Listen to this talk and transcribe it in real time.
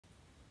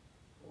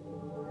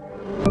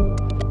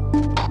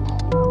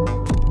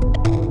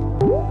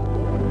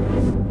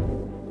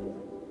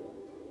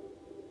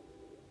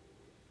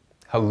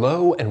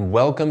Hello and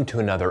welcome to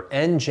another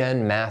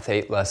NGen Math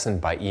 8 lesson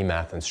by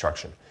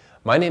eMathInstruction.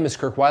 My name is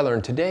Kirk Weiler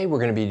and today we're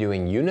going to be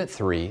doing Unit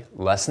 3,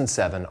 Lesson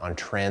 7 on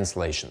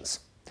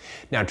translations.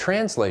 Now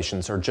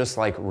translations are just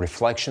like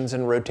reflections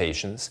and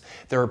rotations.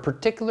 They're a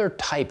particular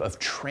type of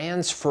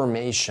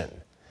transformation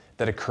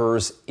that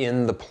occurs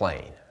in the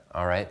plane.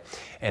 All right,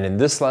 and in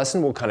this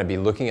lesson we'll kind of be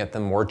looking at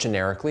them more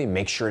generically.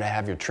 Make sure to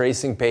have your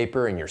tracing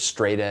paper and your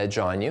straight edge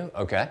on you,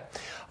 okay?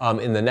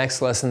 In the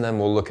next lesson then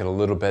we'll look at a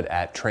little bit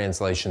at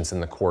translations in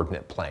the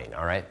coordinate plane,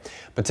 all right?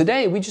 But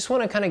today we just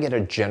want to kind of get a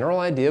general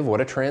idea of what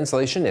a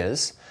translation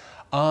is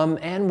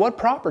and what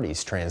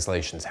properties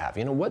translations have.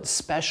 You know, what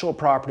special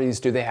properties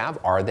do they have?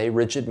 Are they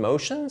rigid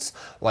motions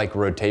like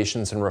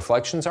rotations and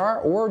reflections are,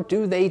 or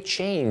do they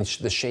change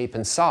the shape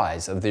and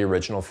size of the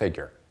original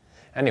figure?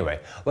 Anyway,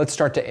 let's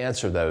start to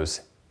answer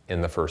those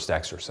in the first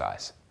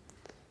exercise.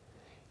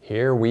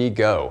 Here we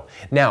go.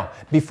 Now,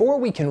 before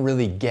we can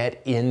really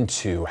get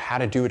into how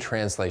to do a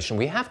translation,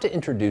 we have to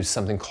introduce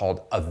something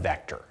called a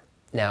vector.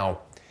 Now,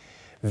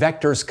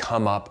 vectors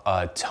come up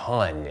a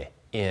ton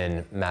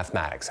in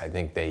mathematics. I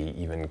think they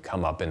even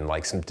come up in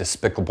like some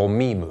Despicable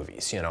Me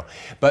movies, you know.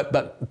 But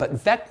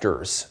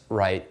vectors,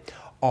 right,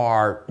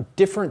 are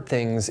different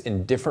things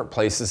in different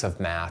places of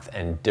math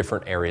and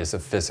different areas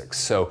of physics.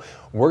 So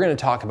we're going to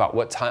talk about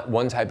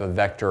one type of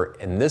vector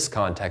in this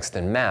context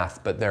in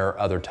math, but there are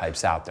other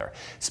types out there.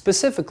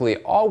 Specifically,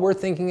 all we're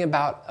thinking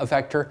about a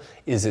vector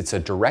is it's a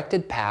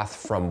directed path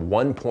from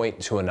one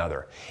point to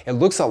another. It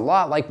looks a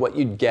lot like what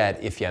you'd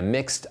get if you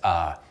mixed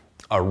a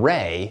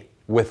ray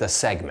with a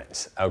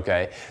segment,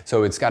 okay?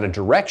 So it's got a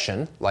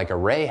direction like a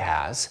ray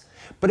has,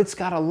 but it's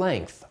got a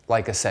length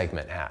like a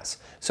segment has.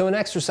 So in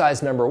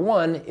exercise number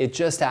 1, it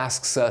just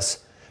asks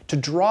us to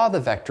draw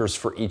the vectors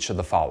for each of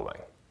the following.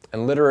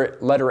 And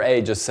letter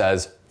A just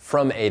says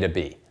from A to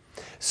B.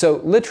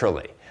 So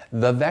literally,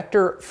 the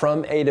vector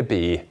from A to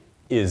B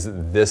is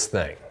this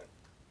thing.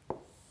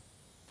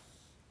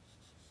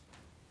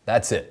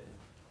 That's it,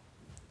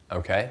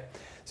 okay?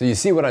 So you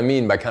see what I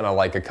mean by kind of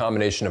like a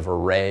combination of a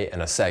ray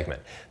and a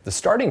segment. The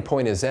starting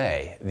point is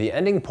A, the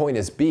ending point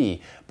is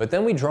B, but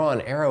then we draw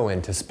an arrow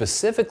in to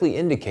specifically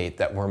indicate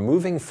that we're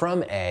moving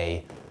from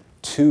A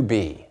to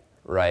B,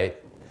 right?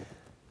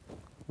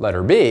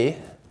 Letter B,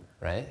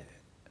 right?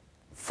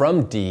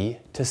 From D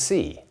to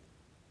C.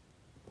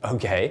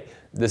 Okay,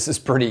 this is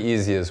pretty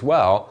easy as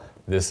well.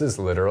 This is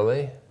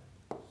literally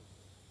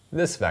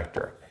this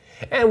vector.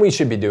 And we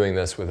should be doing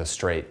this with a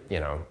straight,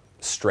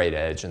 straight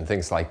edge and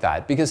things like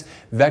that, because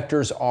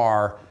vectors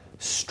are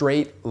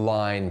straight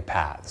line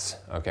paths,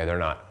 okay? They're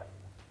not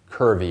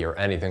curvy or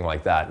anything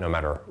like that, no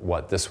matter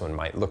what this one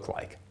might look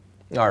like.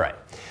 All right,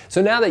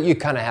 so now that you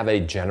kind of have a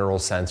general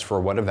sense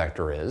for what a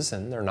vector is,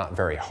 and they're not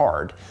very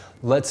hard,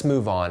 let's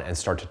move on and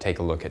start to take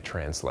a look at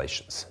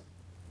translations.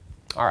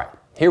 All right,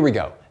 here we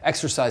go.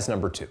 Exercise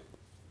number 2.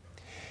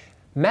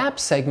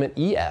 Map segment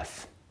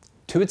EF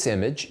to its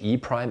image, E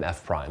prime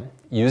F prime,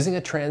 using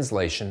a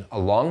translation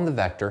along the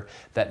vector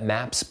that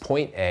maps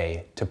point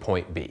A to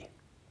point B.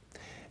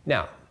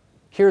 Now,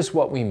 here's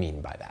what we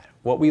mean by that.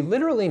 What we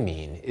literally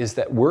mean is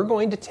that we're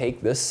going to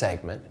take this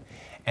segment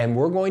and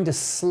we're going to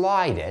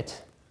slide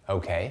it,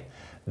 okay,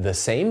 the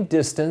same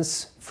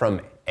distance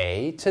from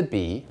A to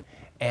B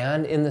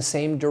and in the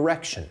same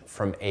direction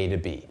from A to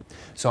B.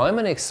 So I'm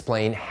going to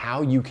explain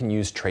how you can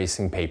use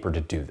tracing paper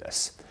to do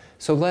this.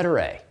 So letter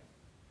A.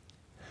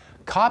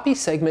 Copy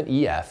segment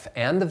EF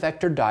and the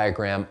vector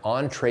diagram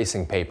on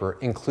tracing paper,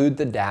 include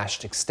the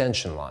dashed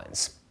extension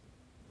lines.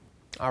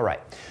 All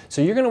right,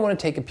 so you're going to want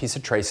to take a piece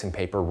of tracing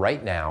paper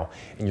right now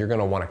and you're going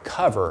to want to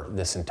cover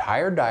this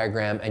entire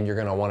diagram and you're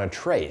going to want to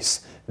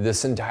trace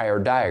this entire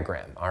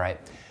diagram, all right?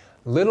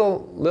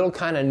 Little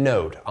kind of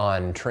note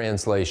on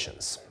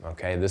translations,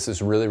 okay? This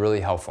is really,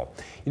 really helpful.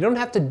 You don't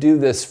have to do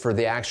this for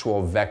the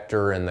actual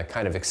vector and the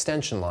kind of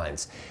extension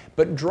lines,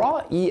 but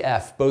draw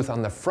EF both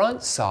on the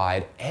front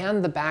side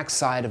and the back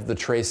side of the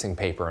tracing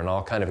paper, and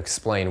I'll kind of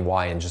explain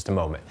why in just a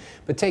moment.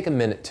 But take a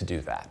minute to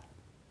do that.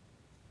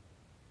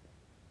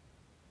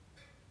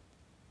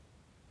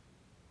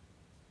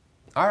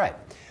 All right,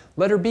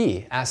 letter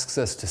B asks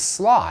us to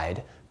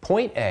slide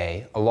point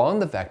A along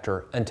the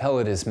vector until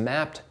it is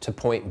mapped to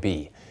point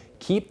B.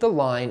 Keep the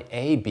line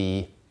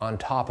AB on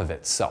top of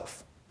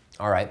itself.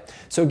 All right,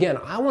 so again,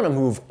 I want to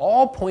move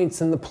all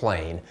points in the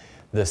plane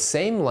the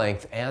same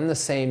length and the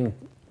same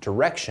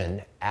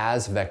direction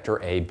as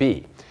vector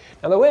AB.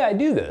 Now the way I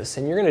do this,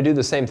 and you're going to do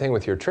the same thing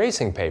with your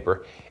tracing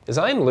paper, is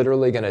I'm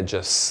literally going to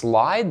just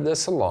slide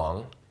this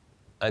along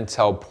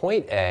until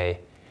point A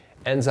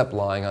ends up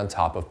lying on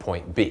top of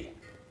point B.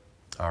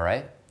 All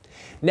right?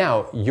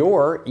 Now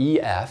your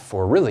EF,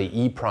 or really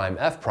E prime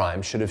F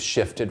prime, should have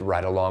shifted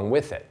right along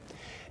with it.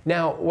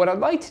 Now what I'd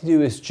like to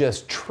do is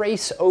just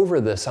trace over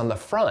this on the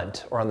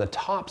front or on the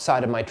top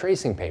side of my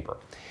tracing paper.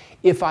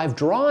 If I've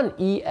drawn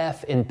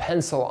EF in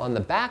pencil on the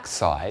back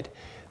side,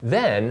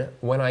 then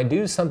when I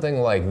do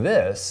something like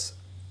this,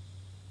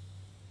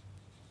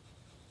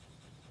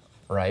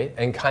 right,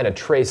 and kind of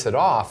trace it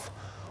off,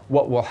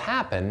 what will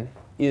happen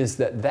is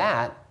that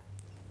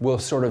will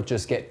sort of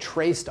just get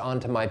traced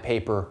onto my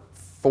paper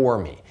for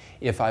me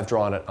if I've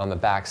drawn it on the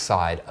back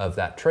side of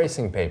that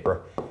tracing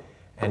paper.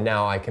 And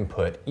now I can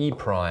put E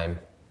prime,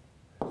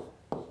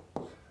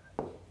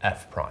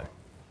 F prime.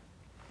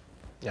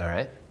 All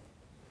right?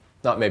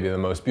 Not maybe the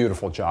most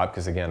beautiful job,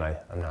 because again,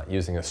 I'm not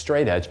using a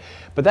straight edge,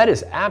 but that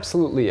is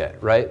absolutely it,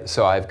 right?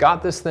 So I've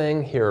got this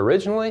thing here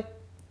originally,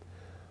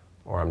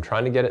 or I'm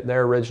trying to get it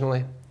there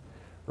originally,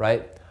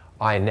 right?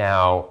 I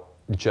now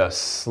just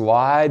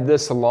slide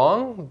this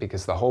along,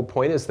 because the whole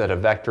point is that a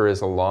vector is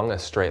along a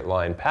straight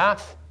line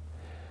path.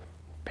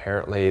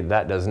 Apparently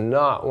that does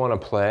not want to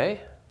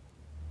play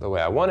the way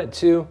I want it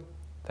to.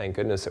 Thank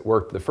goodness it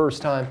worked the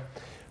first time,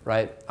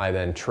 right? I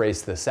then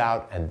trace this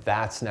out, and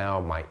that's now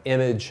my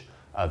image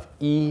of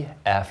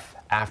EF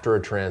after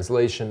a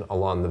translation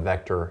along the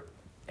vector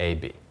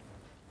AB.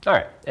 All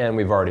right, and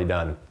we've already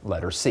done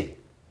letter C.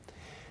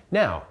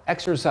 Now,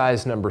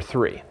 exercise number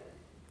 3.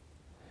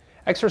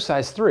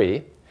 Exercise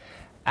 3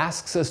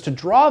 asks us to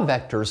draw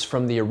vectors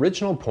from the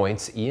original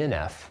points E and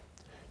F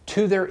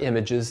to their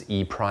images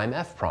E prime,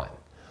 F prime.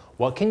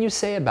 What can you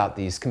say about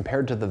these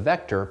compared to the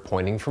vector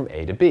pointing from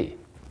A to B?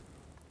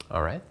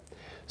 All right,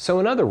 so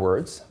in other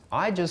words,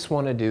 I just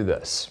want to do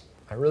this.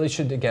 I really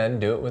should, again,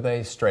 do it with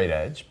a straight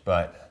edge,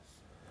 but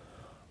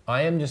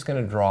I am just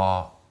going to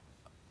draw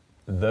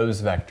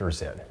those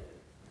vectors in.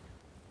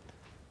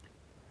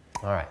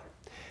 All right.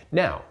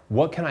 Now,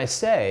 what can I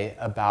say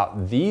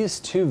about these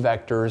two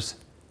vectors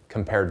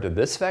compared to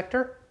this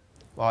vector?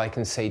 Well, I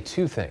can say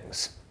two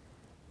things.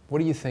 What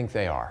do you think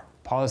they are?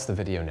 Pause the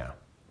video now.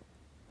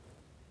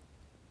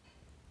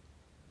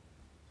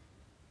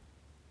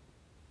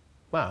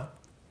 Well,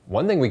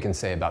 one thing we can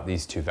say about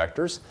these two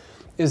vectors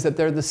is that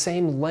they're the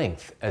same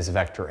length as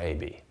vector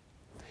AB.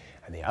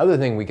 And the other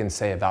thing we can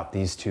say about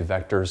these two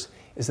vectors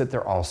is that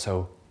they're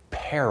also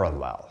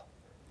parallel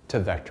to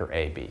vector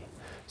AB.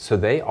 So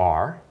they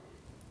are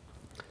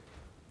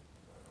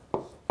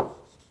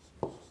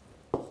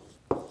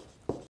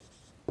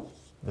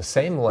the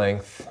same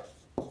length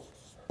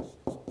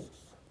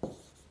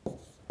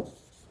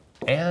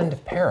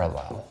and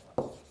parallel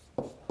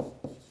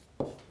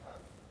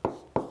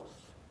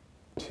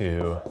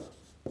to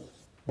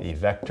the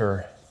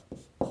vector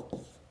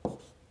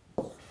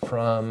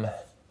from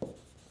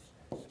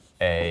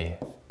A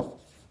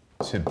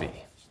to B.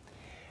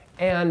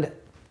 And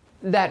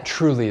that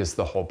truly is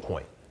the whole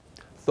point.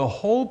 The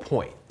whole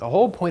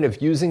point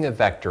of using a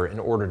vector in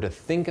order to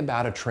think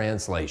about a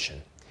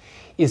translation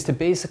is to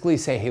basically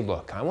say, hey,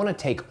 look, I want to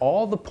take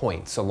all the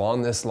points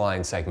along this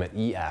line segment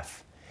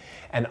EF,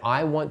 and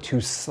I want to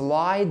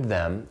slide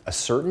them a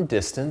certain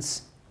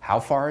distance.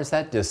 How far is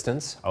that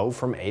distance? Oh,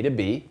 from A to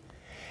B.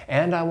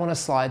 And I want to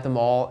slide them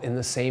all in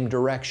the same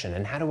direction.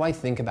 And how do I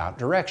think about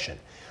direction?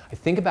 I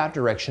think about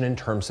direction in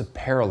terms of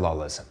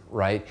parallelism,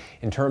 right?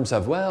 In terms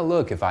of, well,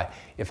 look, if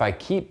I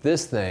keep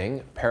this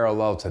thing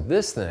parallel to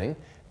this thing,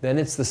 then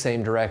it's the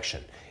same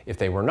direction. If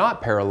they were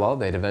not parallel,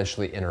 they'd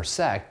eventually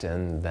intersect,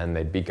 and then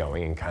they'd be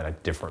going in kind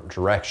of different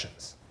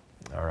directions.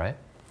 All right?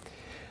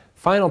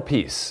 Final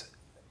piece,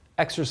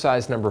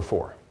 exercise number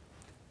 4.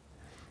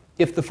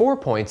 If the 4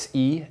 points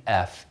E,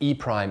 F, E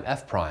prime,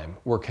 F prime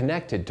were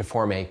connected to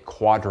form a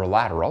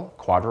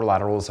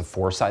quadrilateral is a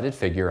four-sided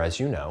figure,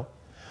 as you know,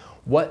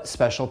 what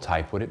special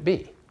type would it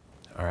be?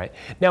 All right.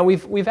 Now,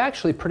 we've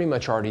actually pretty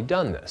much already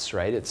done this,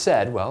 right? It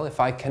said, well, if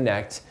I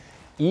connect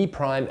E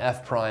prime,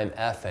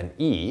 F, and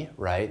E,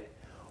 right,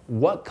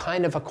 what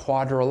kind of a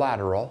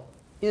quadrilateral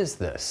is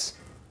this?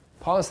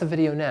 Pause the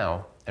video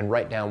now and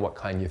write down what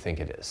kind you think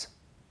it is.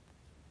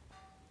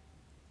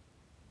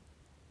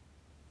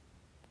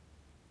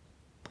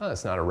 Oh,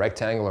 it's not a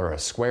rectangle or a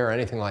square or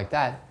anything like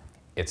that.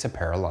 It's a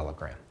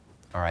parallelogram,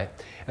 all right?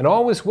 And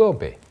always will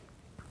be.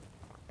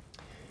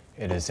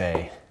 It is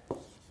a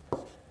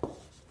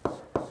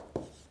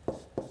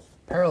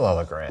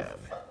parallelogram.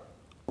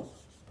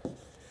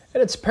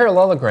 And it's a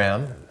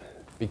parallelogram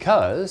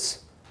because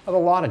of a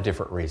lot of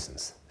different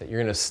reasons that you're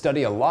going to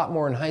study a lot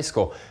more in high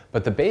school.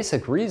 But the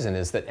basic reason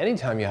is that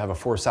anytime you have a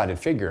four-sided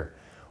figure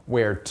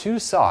where two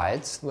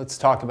sides, let's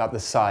talk about the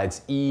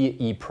sides E,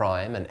 E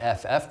prime, and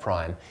F, F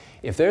prime,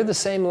 if they're the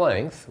same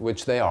length,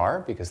 which they are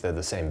because they're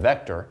the same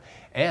vector,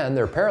 and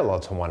they're parallel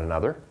to one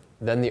another,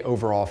 then the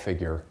overall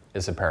figure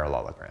is a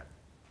parallelogram.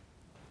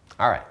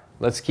 All right,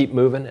 let's keep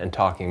moving and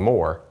talking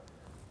more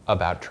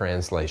about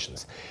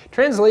translations.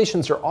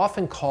 Translations are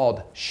often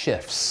called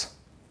shifts,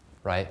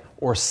 right?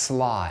 Or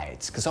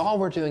slides, because all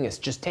we're doing is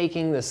just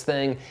taking this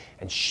thing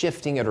and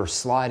shifting it or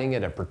sliding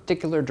it a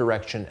particular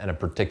direction and a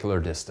particular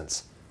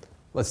distance.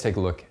 Let's take a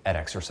look at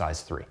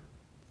exercise 3.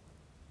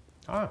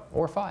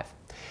 Or 5.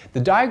 The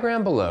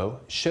diagram below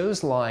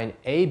shows line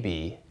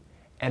AB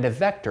and a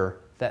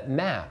vector that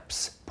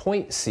maps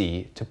point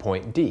C to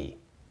point D.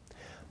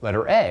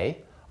 Letter A,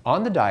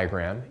 on the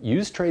diagram,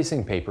 use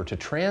tracing paper to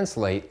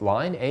translate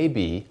line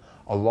AB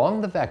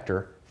along the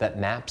vector that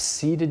maps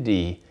C to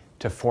D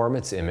to form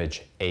its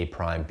image A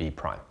prime, B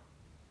prime.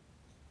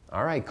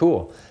 All right,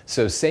 cool.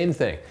 So same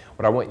thing.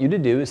 What I want you to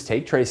do is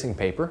take tracing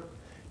paper,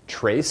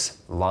 trace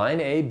line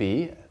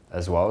AB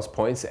as well as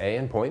points A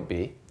and point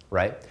B,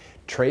 right?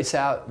 Trace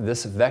out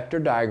this vector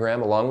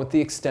diagram along with the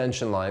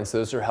extension lines.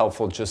 Those are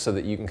helpful just so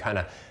that you can kind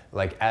of,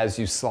 like as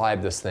you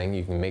slide this thing,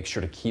 you can make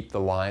sure to keep the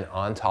line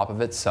on top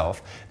of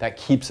itself. That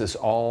keeps us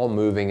all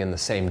moving in the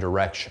same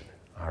direction,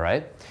 all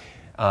right?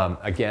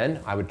 Again,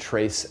 I would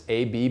trace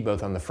AB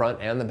both on the front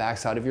and the back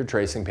side of your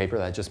tracing paper.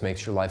 That just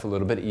makes your life a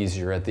little bit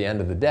easier at the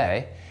end of the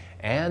day.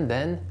 And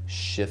then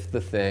shift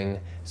the thing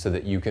so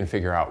that you can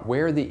figure out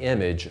where the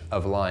image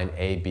of line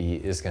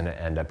AB is going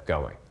to end up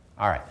going.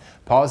 All right,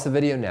 pause the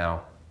video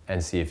now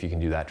and see if you can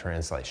do that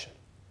translation.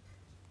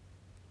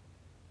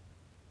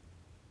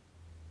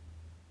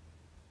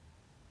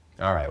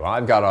 All right, well,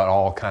 I've got it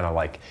all kind of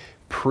like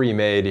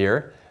pre-made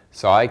here,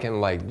 so I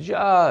can like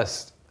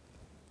just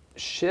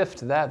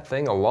shift that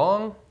thing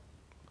along,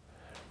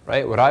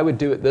 right? What I would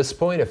do at this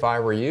point if I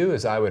were you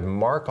is I would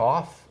mark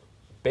off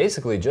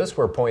basically just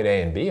where point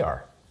A and B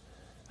are.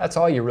 That's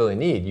all you really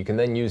need. You can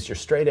then use your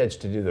straight edge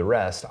to do the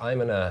rest. I'm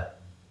gonna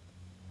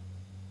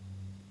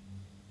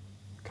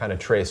kind of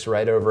trace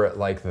right over it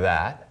like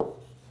that.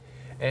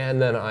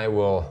 And then I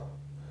will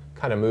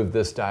kind of move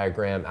this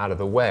diagram out of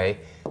the way.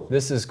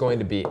 This is going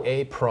to be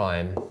A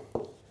prime,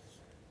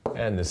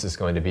 and this is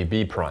going to be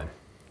B prime.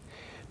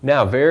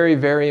 Now, very,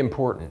 very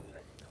important,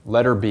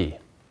 letter B.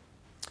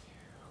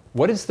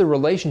 What is the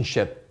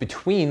relationship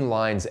between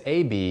lines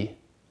AB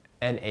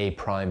and A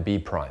prime, B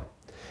prime?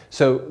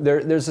 So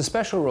there's a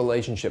special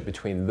relationship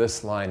between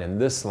this line and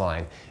this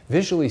line.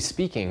 Visually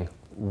speaking,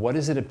 what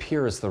does it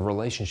appear as the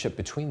relationship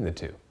between the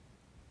two?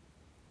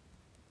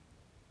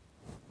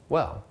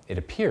 Well, it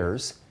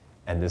appears,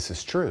 and this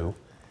is true,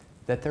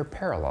 that they're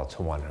parallel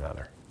to one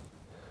another.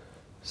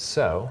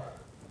 So,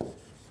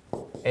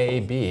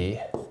 AB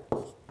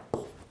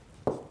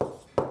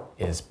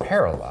is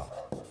parallel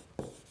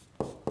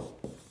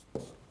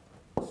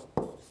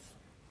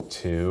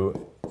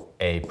to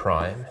A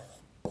prime,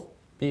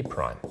 B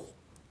prime.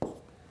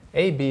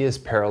 AB is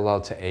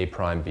parallel to A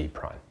prime, B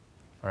prime,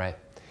 all right?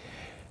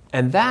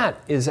 And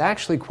that is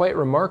actually quite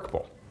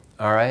remarkable,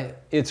 all right?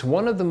 It's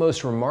one of the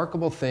most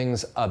remarkable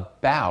things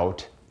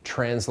about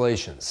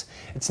translations.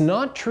 It's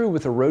not true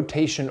with a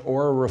rotation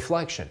or a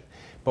reflection,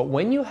 but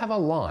when you have a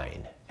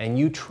line and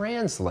you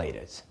translate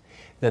it,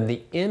 then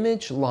the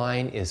image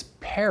line is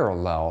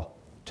parallel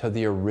to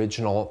the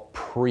original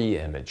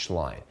pre-image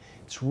line.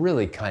 It's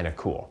really kind of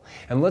cool.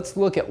 And let's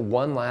look at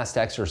one last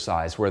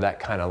exercise where that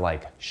kind of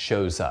like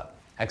shows up.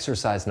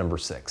 Exercise number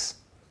 6.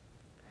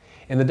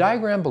 In the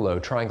diagram below,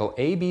 triangle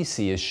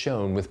ABC is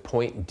shown with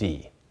point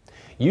D.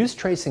 Use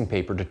tracing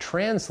paper to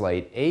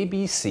translate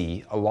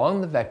ABC along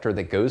the vector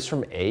that goes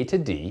from A to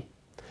D.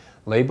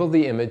 Label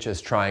the image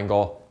as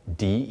triangle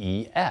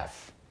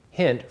DEF.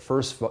 Hint,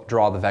 first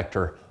draw the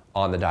vector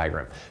on the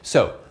diagram.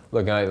 So,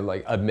 look, I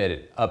admit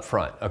it up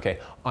front. Okay,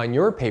 on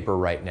your paper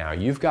right now,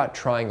 you've got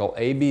triangle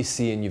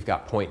ABC and you've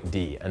got point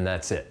D, and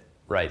that's it,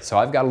 right? So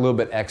I've got a little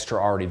bit extra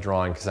already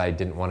drawn because I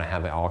didn't want to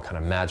have it all kind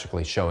of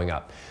magically showing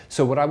up.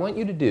 So what I want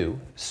you to do,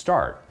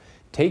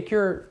 take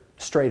your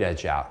straight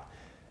edge out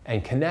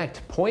and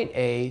connect point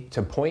A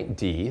to point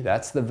D.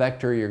 That's the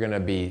vector you're going to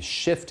be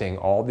shifting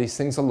all these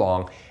things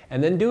along,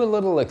 and then do a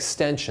little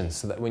extension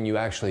so that when you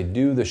actually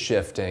do the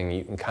shifting,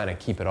 you can kind of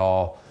keep it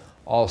all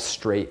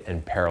straight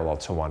and parallel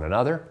to one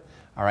another.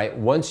 All right,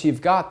 once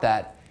you've got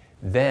that,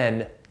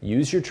 then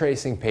use your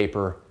tracing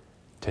paper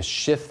to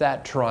shift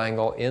that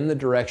triangle in the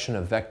direction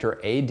of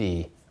vector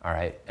AD, all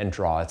right, and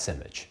draw its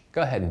image.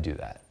 Go ahead and do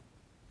that.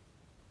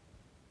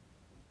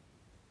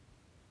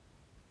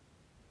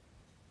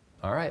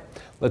 All right,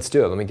 let's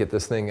do it. Let me get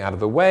this thing out of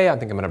the way. I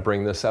think I'm going to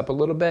bring this up a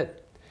little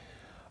bit.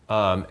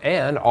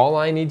 And all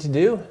I need to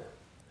do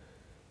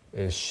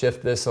is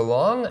shift this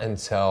along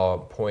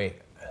until point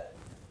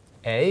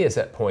A is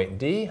at point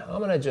D. I'm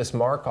going to just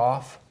mark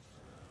off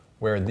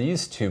where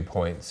these 2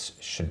 points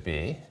should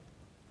be.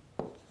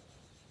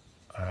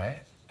 All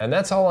right, and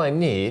that's all I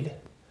need.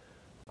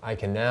 I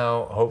can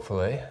now,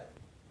 hopefully,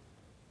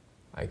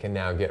 I can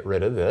now get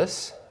rid of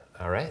this.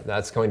 All right,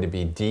 that's going to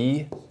be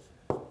D,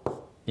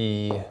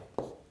 E,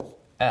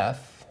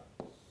 F.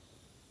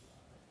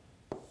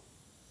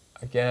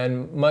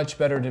 Again, much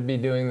better to be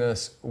doing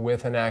this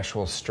with an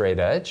actual straight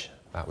edge.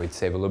 Thought we'd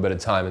save a little bit of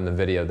time in the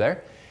video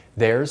there.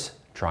 There's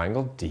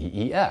triangle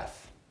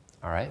DEF,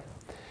 all right?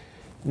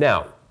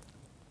 Now,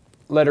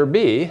 letter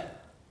B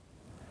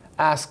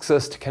asks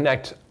us to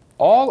connect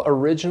all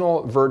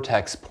original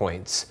vertex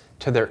points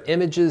to their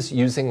images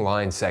using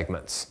line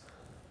segments,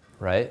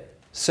 right?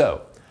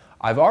 So,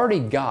 I've already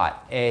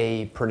got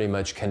A pretty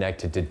much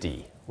connected to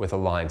D with a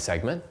line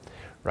segment,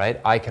 right?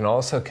 I can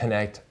also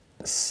connect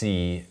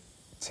C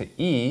to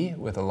E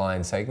with a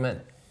line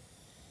segment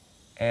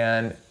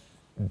and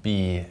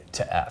B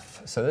to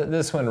F. So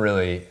this one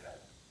really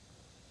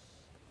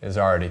is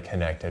already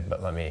connected,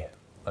 but let me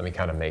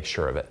kind of make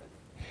sure of it.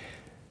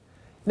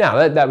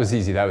 Now, that was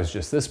easy. That was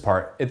just this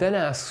part. It then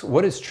asks,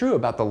 what is true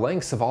about the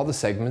lengths of all the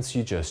segments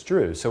you just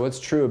drew? So what's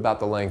true about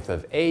the length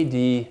of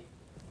AD,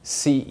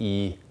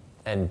 CE,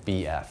 and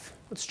BF?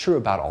 What's true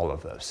about all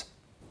of those?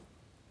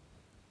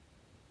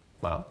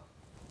 Well,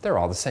 they're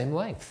all the same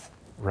length,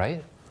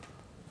 right?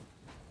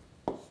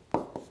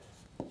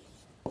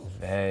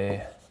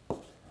 They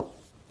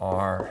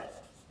are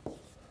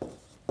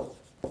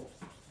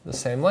the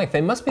same length.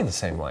 They must be the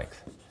same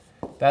length.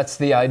 That's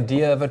the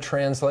idea of a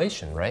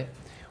translation, right?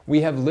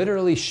 We have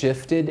literally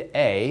shifted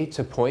A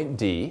to point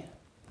D,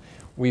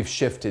 we've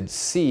shifted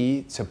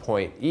C to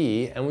point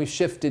E, and we've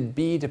shifted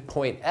B to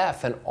point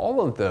F, and all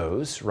of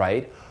those,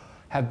 right,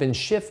 have been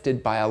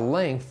shifted by a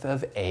length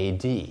of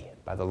AD.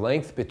 By the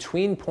length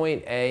between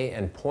point A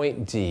and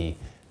point D,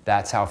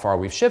 that's how far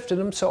we've shifted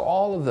them, so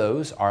all of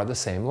those are the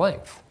same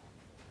length.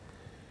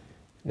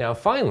 Now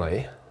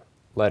finally,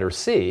 letter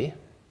C,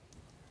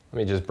 let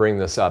me just bring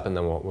this up and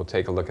then we'll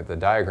take a look at the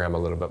diagram a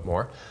little bit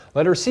more.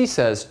 Letter C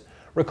says,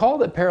 recall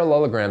that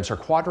parallelograms are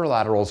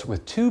quadrilaterals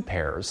with two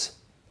pairs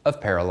of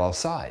parallel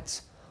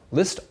sides.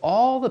 List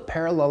all the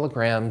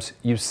parallelograms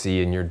you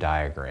see in your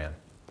diagram.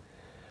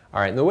 All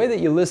right, and the way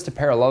that you list a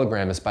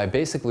parallelogram is by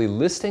basically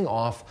listing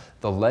off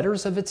the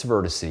letters of its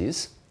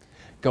vertices,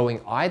 going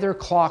either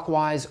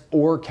clockwise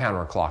or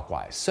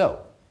counterclockwise. So,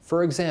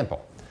 for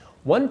example,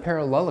 one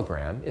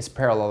parallelogram is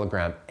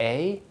parallelogram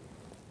A,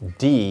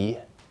 D,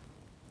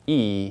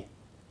 E,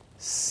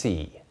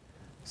 C.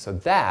 So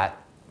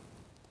that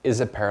is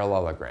a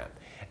parallelogram.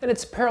 And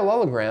it's a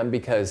parallelogram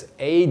because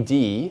AD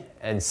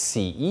and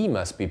CE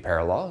must be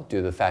parallel due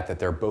to the fact that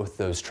they're both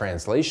those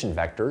translation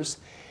vectors.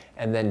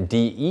 And then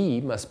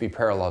DE must be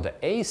parallel to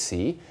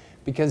AC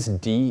because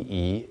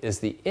DE is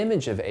the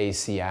image of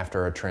AC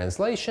after a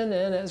translation.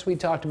 And as we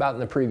talked about in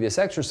the previous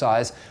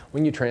exercise,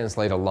 when you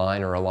translate a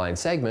line or a line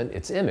segment,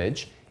 its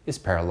image is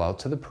parallel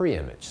to the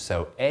pre-image.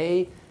 So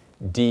A,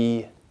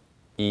 D,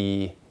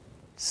 E,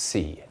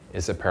 C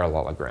is a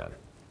parallelogram.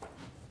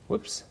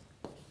 Whoops.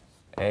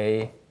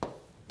 A,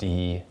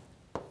 D,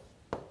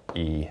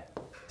 E,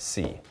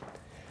 C.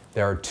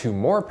 There are two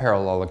more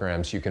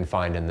parallelograms you can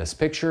find in this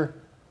picture.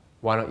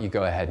 Why don't you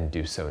go ahead and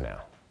do so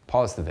now?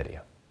 Pause the video.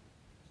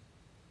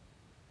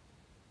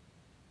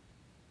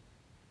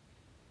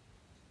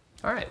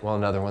 All right, well,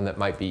 another one that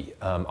might be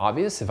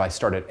obvious, if I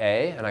start at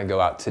A and I go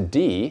out to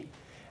D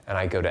and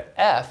I go to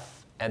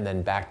F and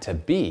then back to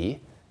B,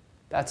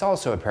 that's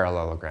also a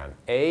parallelogram.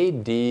 A,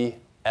 D,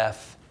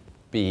 F,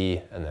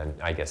 B, and then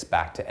I guess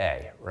back to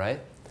A,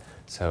 right?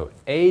 So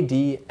A,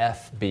 D,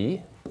 F,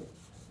 B.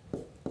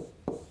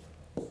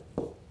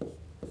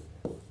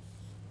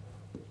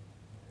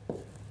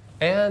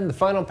 And the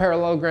final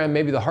parallelogram,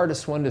 maybe the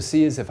hardest one to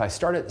see, is if I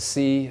start at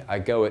C, I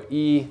go at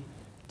E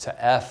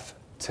to F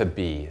to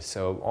B.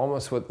 So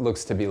almost what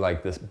looks to be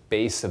like this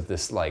base of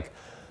this like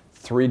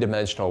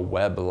three-dimensional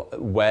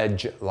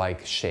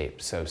wedge-like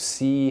shape. So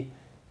C,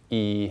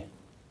 E,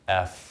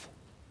 F,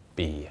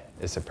 B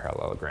is a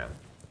parallelogram.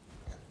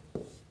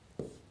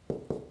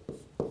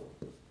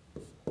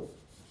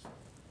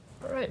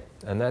 All right,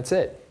 and that's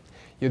it.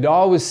 You'd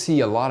always see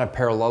a lot of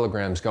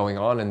parallelograms going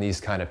on in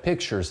these kind of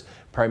pictures,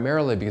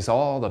 primarily because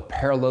all the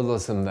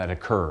parallelism that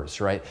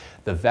occurs, right?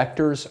 The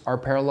vectors are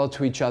parallel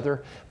to each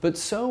other, but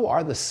so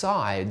are the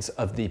sides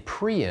of the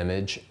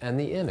pre-image and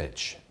the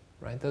image,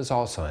 right? Those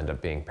also end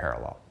up being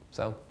parallel.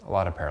 So a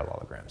lot of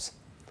parallelograms.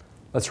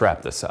 Let's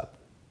wrap this up.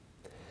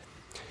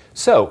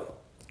 So,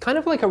 kind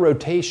of like a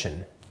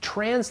rotation,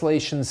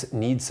 translations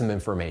need some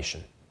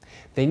information.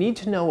 They need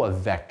to know a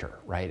vector,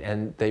 right?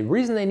 And the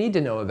reason they need to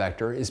know a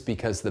vector is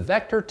because the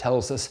vector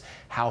tells us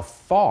how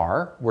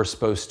far we're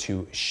supposed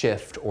to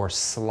shift or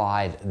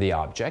slide the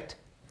object.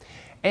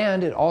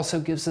 And it also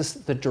gives us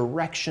the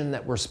direction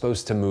that we're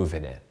supposed to move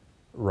in it,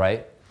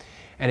 right?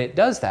 And it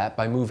does that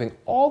by moving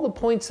all the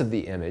points of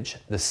the image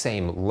the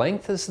same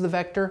length as the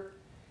vector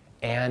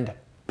and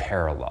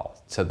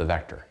parallel to the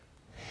vector.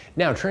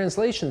 Now,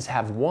 translations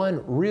have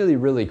one really,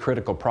 really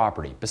critical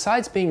property.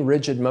 Besides being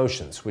rigid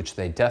motions, which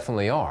they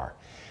definitely are,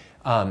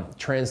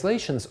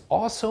 translations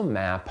also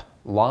map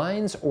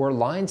lines or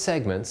line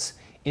segments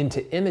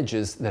into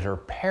images that are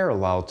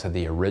parallel to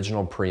the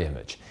original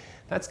pre-image.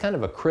 That's kind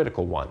of a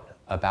critical one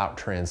about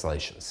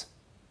translations.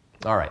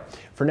 All right,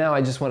 for now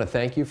I just want to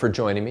thank you for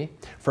joining me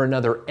for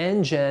another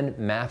NGen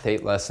Math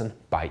 8 lesson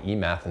by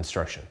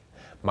eMathInstruction.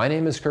 My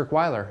name is Kirk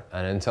Weiler,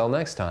 and until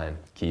next time,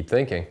 keep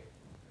thinking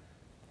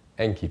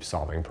and keep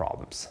solving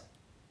problems.